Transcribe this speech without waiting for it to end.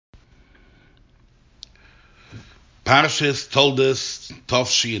Parshas Toldos,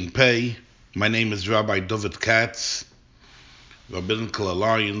 Tovshi and Pei. My name is Rabbi David Katz, Rabbinical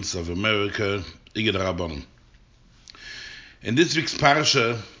Alliance of America, Igad Rabbanim. In this week's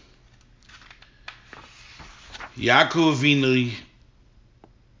Parsha, Yaakov Avinu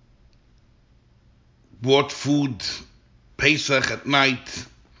bought food, Pesach at night,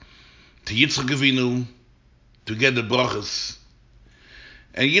 to Yitzchak Avinu to get the brachas.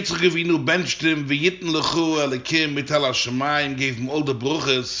 And Yitzchak Avinu benched him, v'yitn lechu alekim mital hashemayim, gave him all the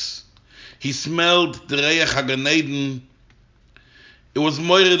bruchas. He smelled the reich hagan eden. It was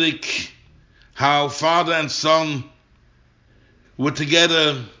moiridik how father and son were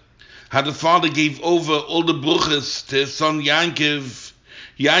together, how the father gave over all the bruchas to his son Yankov.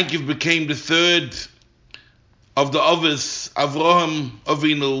 Yankov became the third of the Avos, Avraham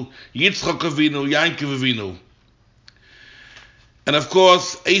Avinu, Yitzchak Avinu, Yankov Avinu. And of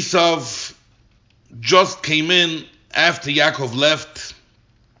course, Esav just came in after Yaakov left.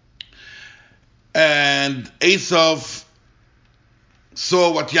 And Esav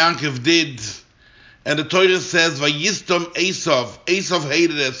saw what Yaakov did. And the Torah says, Vayistom Esav. Esav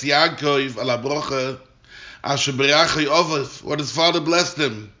hated es Yaakov ala brocha asher berachai ovav. What his father blessed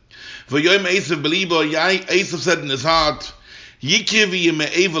him. Vayom Esav belibo. Esav said in his heart, Yikiv yeme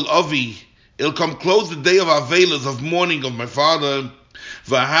evel avi. It'll come close the day of Avelas, of mourning of my father.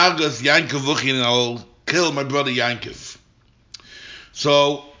 V'hargas Yankov Vuchin, and I'll kill my brother Yankov.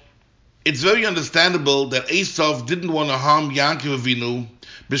 So, it's very understandable that Esav didn't want to harm Yankov Avinu.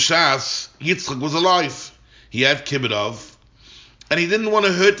 B'shas, Yitzchak was alive. He had kibbutz, and he didn't want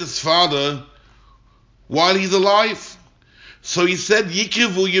to hurt his father while he's alive. So he said,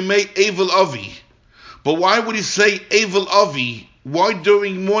 Yikivu Yemei Evel Avi. But why would he say Evel Avi? Why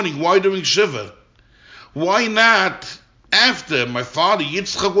during mourning? Why during Shiva? Why not after my father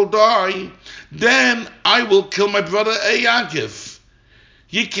Yitzchak will die? Then I will kill my brother Yaakov.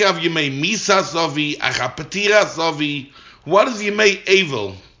 Yikrav Yemei Misas Avi, Achapatiras Avi. What is Yemei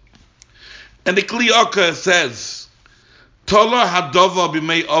Evel? And the Kli Yakar says, Tola Hadova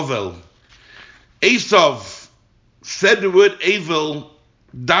B'mei Ovel. Esav said the word Evel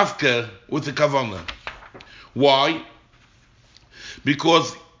Davka with the Kavanah. Why?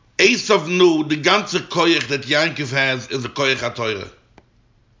 Because Esav knew the ganze koyach that Yankov has is the koyach HaTorah.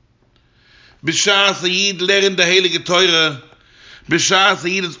 B'shas Yid lernt the heilige Torah, b'shas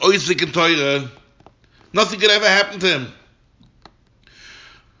Yid is oisik in Torah, nothing could ever happen to him.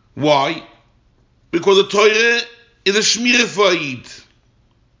 Why? Because the Torah is a shmirah for Yid.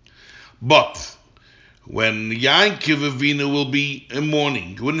 But when Yankov Avinu will be in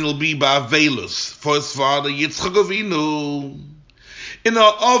mourning, when he'll be ba'avelus for his father Yitzchak Avinu, in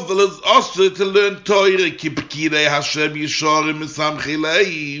our ovel is also to learn Torah, Kipkirei Hashem Yishorim Misamchei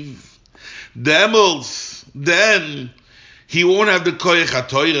Leiv. Then he won't have the Koyach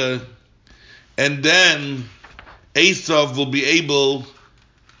HaTorah, and then Esav will be able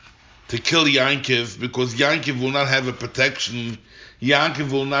to kill Yankov, because Yankov will not have a protection.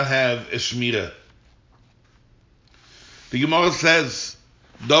 Yankov will not have a shmirah. The Gemara says,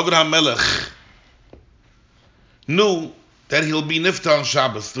 David HaMelech knew that he'll be niftar on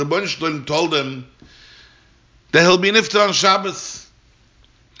Shabbos. The Rebbeinu Shalom told him that he'll be niftar on Shabbos.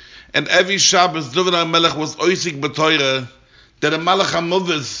 And every Shabbos, David HaMelech was oisik b'Torah that a Malach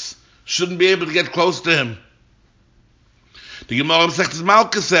HaMuvis shouldn't be able to get close to him. The Gemara Masechtas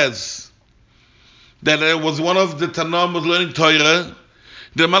Malka says that it was one of the Tanaim was learning Torah,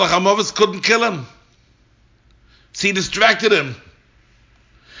 the Malach HaMuvis couldn't kill him. So he distracted him.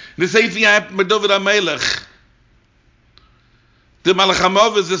 The same thing happened with David HaMelech. The Malach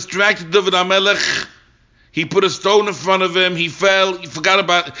HaMuvis distracted David HaMelech. He put a stone in front of him. He fell. He forgot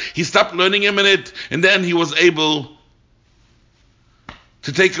about it. He stopped learning a minute. And then he was able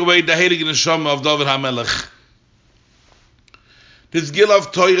to take away the heilige neshama of David HaMelech. This Gila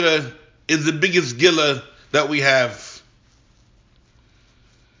of Torah is the biggest Gila that we have.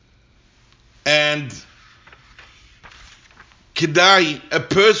 And Kedai, a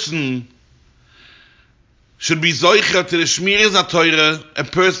person should be zoicher to the shmiras HaTorah. A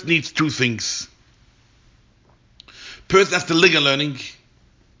person needs two things. Person has to linger learning,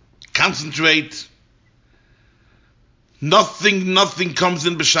 concentrate. Nothing comes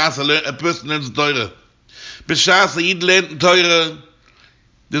in b'shas a person learns Torah. B'shas a Yid learns Torah.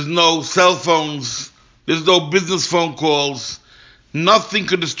 There's no cell phones. There's no business phone calls. Nothing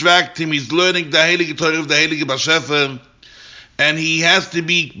could distract him. He's learning the heilige Torah of the heilige Bashefer, and he has to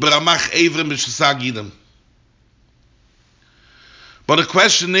be b'ramach evrim b'shasag yidam. But the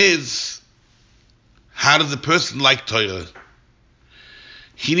question is, how does a person like Torah?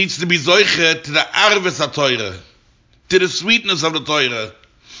 He needs to be zoicher to the arves HaTorah. to the sweetness of the Torah.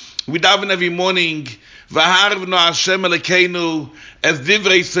 We daven every morning, V'harvnu Hashem Elokeinu es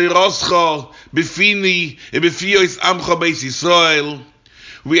divrei seiroscha b'fini b'fiyos amcha beis Yisrael.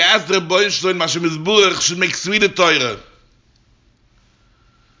 We ask the Rebbeinu Shalom Hashem Yisburach should make sweet the Torah.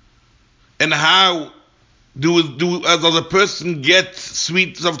 And how does a person get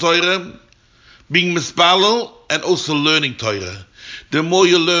sweet of Torah? Being mispalel and also learning Torah. The more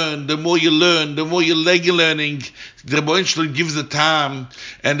you learn, the more you learn, the more you're learning, the Rebbeinu Shalom gives the time.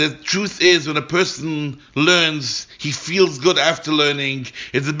 And the truth is, when a person learns, he feels good after learning.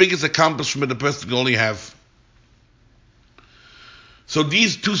 It's the biggest accomplishment a person can only have. So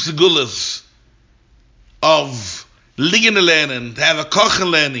these two segulas of ligen learning, to have a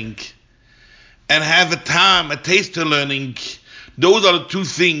kochen learning, and have a time, a taste of learning, those are the two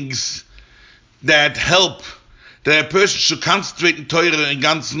things that help that a person should concentrate in Torah in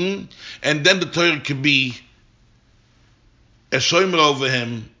Ganzen, and then the Torah can be a shomer over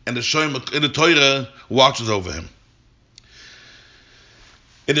him, and the Torah watches over him.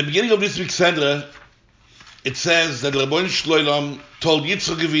 In the beginning of this week's Seder, it says that the Rebbeinu Shalom told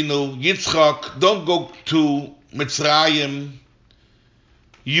Yitzchak Avinu, Yitzchak, don't go to Mitzrayim.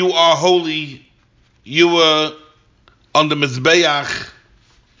 You are holy. You were on the Mizbeach.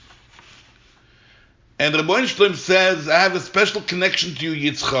 And the Rebbeinu Shalom says, I have a special connection to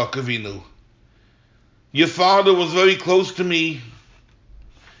you, Yitzchak Avinu. Your father was very close to me.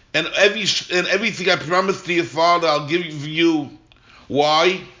 And everything I promised to your father, I'll give you.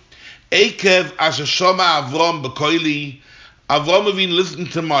 Why? Ekev asher shama Avram b'koili. Avram Avinu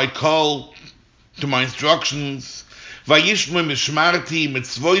listened to my call, to my instructions. Vayishma mishmarti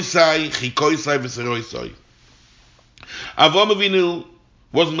mitzvoisai chikoisai v'seroisai. Avram Avinu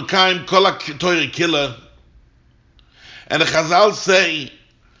was Mekayim kol ha-Torah killer. And the Chazal say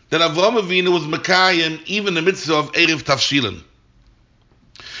that Avram Avinu was Mekayim even in the mitzvah of Erev Tavshilin.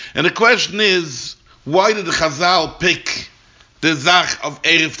 And the question is, why did the Chazal pick the Zach of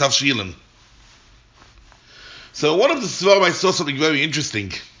Erev Tavshilin? So one of the Svarim I saw something very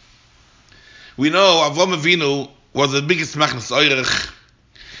interesting. We know Avram Avinu was the biggest machnas oirech.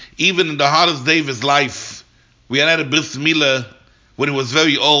 Even in the hardest day of his life, we had a bris milah when he was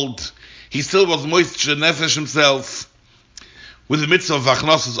very old. He still was moisture nefesh himself with the mitzvah of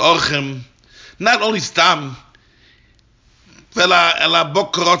vachnosus orchem. Not only stam, he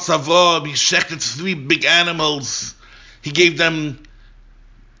shechted 3 big animals. He gave them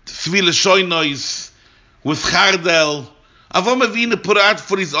 3 leshoinois with chardel. Avram Avinu put out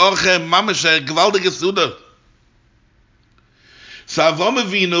for his orchem mamash a gewaltige suda. So Avram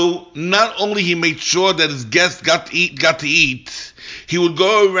Avinu, not only he made sure that his guests got to eat, he would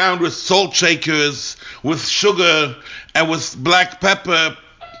go around with salt shakers, with sugar, and with black pepper,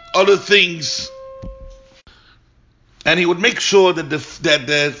 other things. And he would make sure that the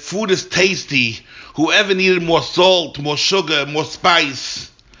food is tasty. Whoever needed more salt, more sugar, more spice.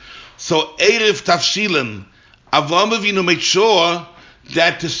 So Erev Tavshilin, Avram Avinu made sure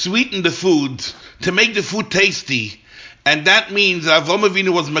that to sweeten the food, to make the food tasty, and that means that Avram Avinu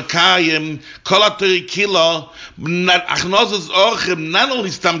was Mekayim, Kol ha-Torah kilo, Achnosos Orchem, not only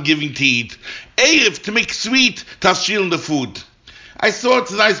stam giving to eat, Erev, to make sweet, Tavshil in the food. I saw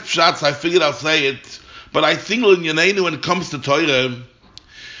it's a nice pshat, so I figured I'll say it, but I think in Yaneinu when it comes to Torah,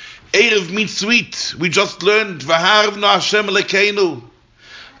 Erev means sweet. We just learned, V'harvnu Hashem Elokeinu.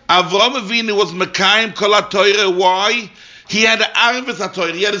 Avram Avinu was Mekayim Kol ha-Torah. Why? He had the arvis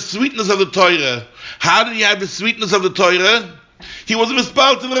ha-Torah. He had the sweetness of the Torah. How did he have the sweetness of the Torah? He was a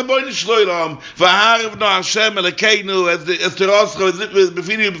mispal to the Rebbeinu Shalom. V'harvnu Hashem Elokeinu as teroscha as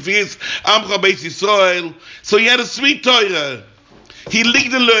b'fini b'fiyos amcha beis Yisrael. So he had a sweet Torah. He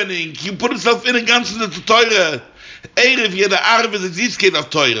linked the learning. He put himself in and ganzen the Torah. Erev, he had the arvis and zisket of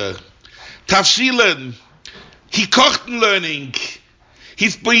Torah. Tavshilen, he kochten learning.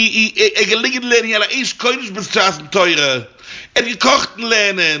 He's gelingen lernen, he had a ish koinish b'straßen Torah. And he kochten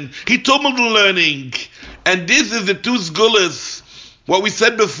lernen, he tummeled learning. And this is the two sgulas, what we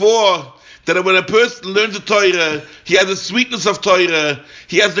said before, that when a person learns the Torah, he has the sweetness of Torah,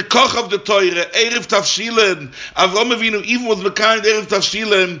 he has the koch of the Torah, Erev Tavshilin. Avram Avinu even was Mekayim Erev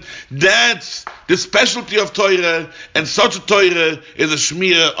Tavshilin. That's the specialty of Torah, and such a Torah is a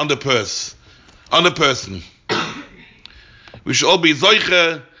shmira on the person. We should all be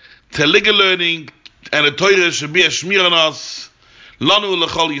zoiche to ligen learning, and the Torah should be a shmir on us. Lanu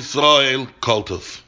l'chol Yisrael, kol tov.